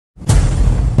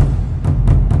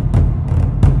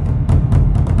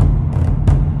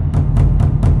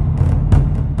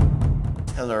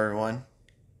everyone?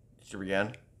 It's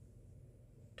again.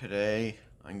 Today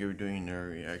I'm going to be doing a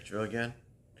reaction again,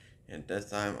 and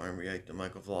this time I'm reacting to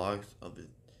Michael Vlogs of his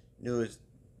newest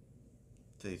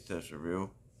taste test review.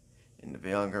 And the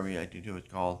video I'm going to be reacting to is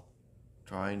called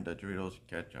Trying the Doritos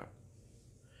Ketchup.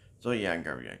 So yeah, I'm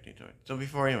going to be reacting to it. So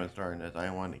before even starting this, I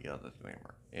want to give a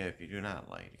disclaimer. If you do not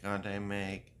like the content I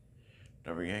make,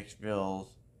 the reaction bills,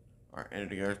 or any of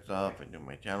the other stuff I do on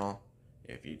my channel,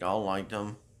 if you don't like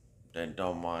them, then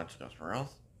don't watch somewhere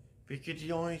else. Because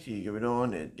the only thing you're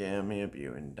doing is giving me a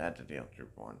view, and that's the damn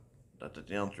truth one. That's the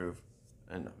damn truth,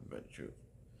 and nothing but the truth.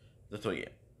 So yeah.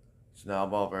 So now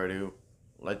without further ado,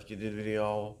 let's get this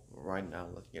video right now.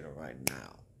 Let's get it right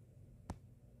now.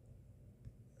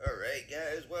 Alright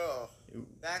guys, well,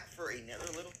 back for another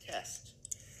little test.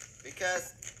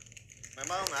 Because my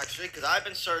mom actually, because I've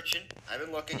been searching, I've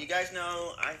been looking. You guys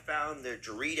know I found the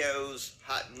Doritos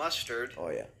hot mustard. Oh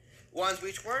yeah. Ones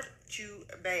which weren't too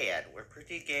bad. Were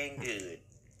pretty dang good.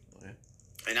 Oh, yeah.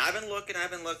 And I've been looking,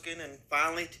 and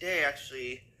finally today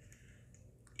actually,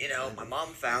 my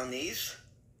mom found these.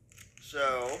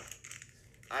 So,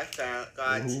 I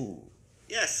got,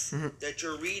 yes, the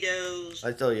Doritos.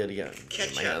 I tell you again.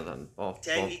 Ketchup. My hands on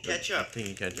Tangy ketchup.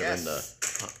 Tangy ketchup yes. and the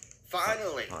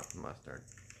finally. hot mustard.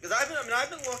 Because I've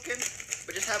been looking,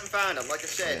 but just haven't found them. Like I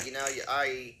said,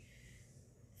 I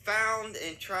found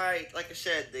and tried, like I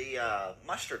said, the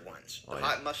mustard ones, the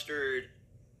hot mustard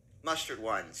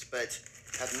ones, but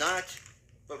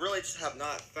just have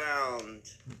not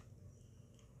found,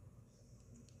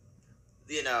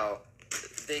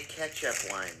 the ketchup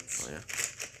ones. Oh yeah.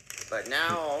 But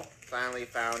now, finally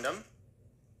found them,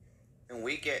 and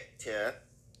we get to.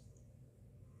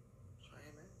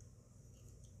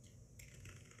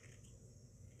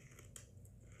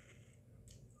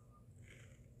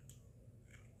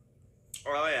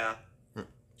 Oh yeah.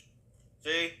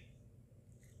 See?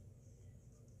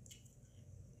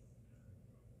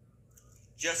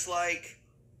 Just like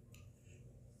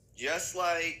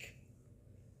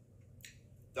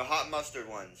the hot mustard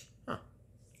ones. Huh.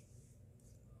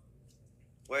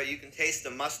 Where you can taste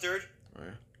the mustard Oh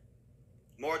yeah.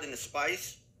 more than the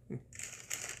spice.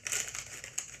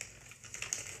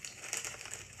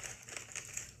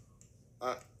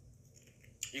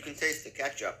 You can taste the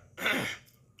ketchup.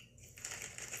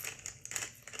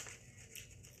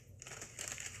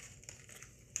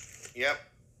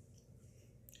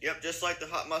 Yep, just like the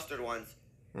hot mustard ones.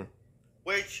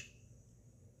 Which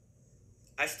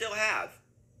I still have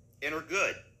and are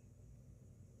good.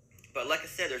 But like I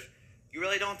said, you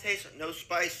really don't taste no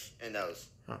spice in those.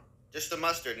 Huh. Just the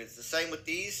mustard. And it's the same with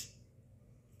these.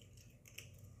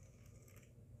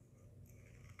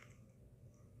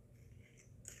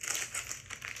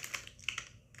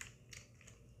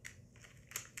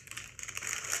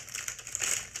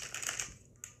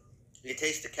 You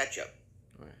taste the ketchup.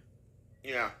 Oh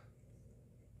yeah. Yeah.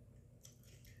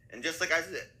 And just like I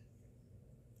said,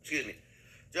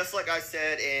 just like I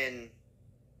said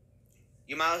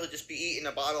you might as well just be eating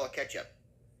a bottle of ketchup.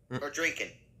 Or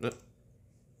drinking. But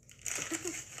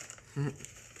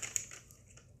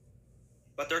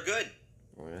they're good.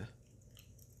 Oh yeah.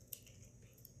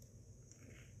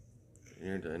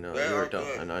 I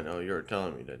know you were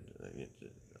telling me that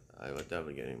I was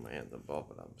definitely getting my hands on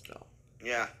both of them still.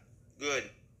 Yeah, good.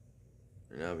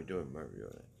 And I'll be doing my review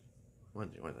of it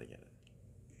once I get it.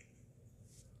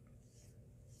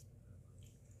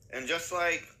 And just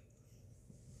like,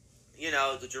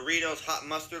 the Doritos hot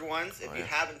mustard ones, if you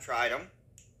haven't tried them,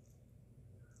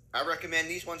 I recommend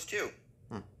these ones too.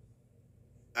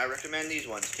 I recommend these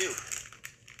ones too.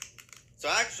 So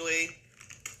actually,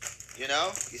 you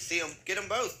see them, get them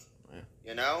both.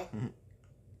 Yeah.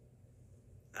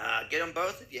 Get them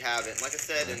both if you haven't. Like I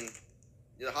said, and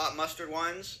the hot mustard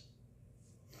ones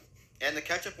and the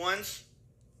ketchup ones,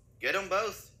 get them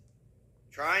both.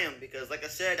 Try them, because like I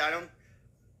said,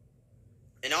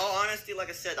 in all honesty, like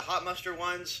I said, the hot mustard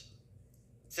ones,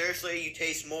 seriously, you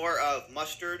taste more of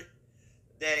mustard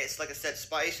than it's, like I said,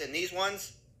 spice. And these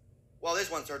ones, well, these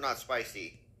ones are not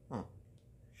spicy.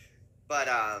 But,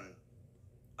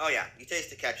 oh yeah, you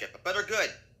taste the ketchup. But they're good.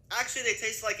 Actually, they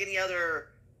taste like any other,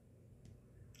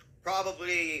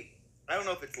 probably, I don't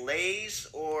know if it's Lay's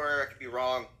or, I could be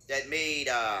wrong, that made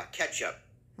ketchup.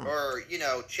 Or,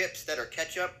 chips that are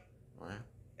ketchup. Oh yeah.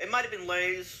 It might have been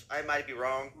Lay's. I might be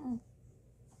wrong.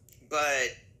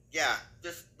 But, yeah,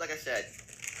 just like I said.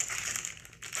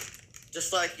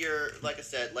 Just like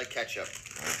like ketchup.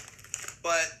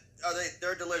 But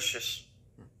they're delicious.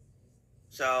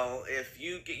 So, if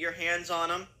you get your hands on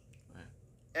them,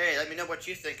 hey, let me know what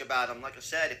you think about them. Like I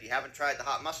said, if you haven't tried the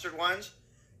hot mustard ones,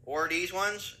 or these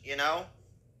ones,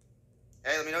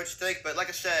 Hey, let me know what you think. But like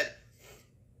I said,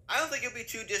 I don't think you'll be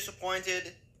too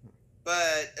disappointed.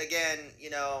 But again,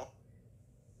 you're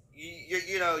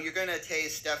gonna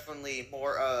taste definitely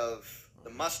more of the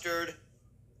mustard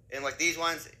and like these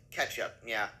ones, ketchup.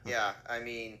 Yeah, yeah. I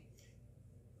mean,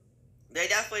 they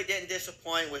definitely didn't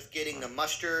disappoint with getting the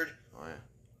mustard, Oh yeah.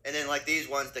 and then like these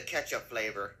ones, the ketchup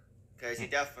flavor. Because you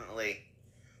definitely.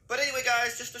 But anyway,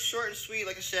 guys, just a short and sweet.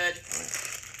 Like I said,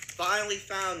 finally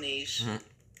found these. Or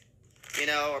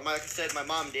like I said, my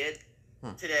mom did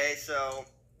today. So,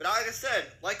 but like I said,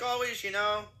 like always,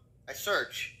 I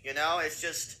search.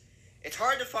 It's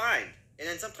hard to find, and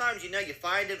then sometimes you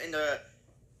find them in the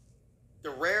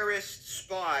rarest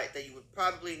spot that you would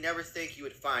probably never think you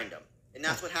would find them, and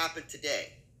that's what happened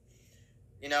today.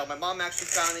 My mom actually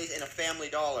found these in a Family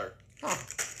Dollar.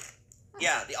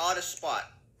 Yeah, the oddest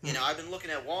spot. I've been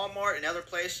looking at Walmart and other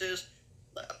places,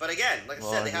 but again, like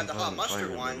I said, they have the hot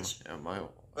mustard ones,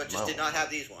 but just did not have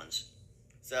these ones.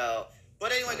 So,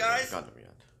 but anyway, guys,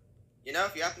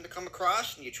 if you happen to come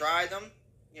across and you try them,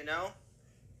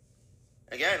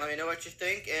 again, let me know what you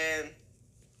think, and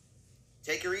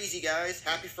take her easy, guys.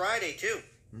 Happy Friday, too.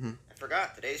 I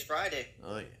forgot, today's Friday.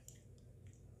 Oh yeah.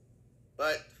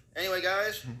 But anyway,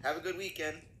 guys, have a good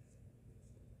weekend.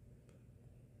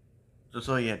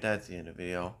 So yeah, that's the end of the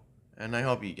video. And I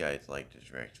hope you guys like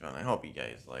this reaction. I hope you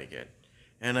guys like it.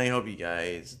 And I hope you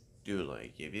guys do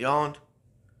like it. If you don't,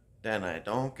 then I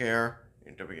don't care.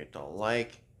 And don't forget to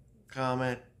like,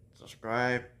 comment,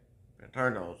 subscribe, and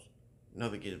turn those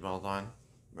notification bells on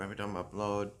every time I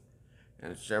upload.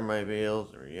 And share my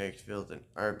videos, or react videos, and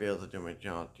other videos that do my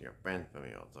channel to your friends,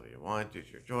 family, also if you want to,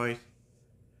 it's your choice.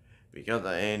 Because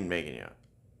I ain't making it.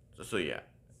 So yeah.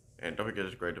 And don't forget to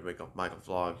subscribe to Michael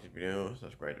Vlogs if you're new.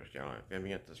 Subscribe to his channel if you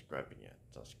haven't yet. Subscribe yet.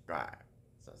 Subscribe.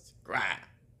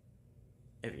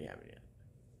 If you haven't yet.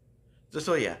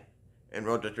 So yeah. And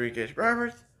road to 3K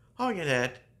subscribers. I'll get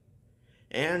that.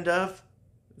 And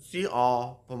see you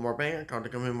all for more banger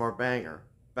content coming, more banger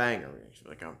reactions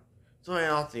to come. So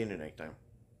yeah, I'll see you next time.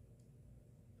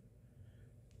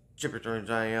 Chipper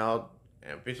turns out,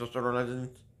 and peace out, Stoner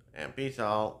Legends, and peace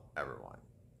out, everyone.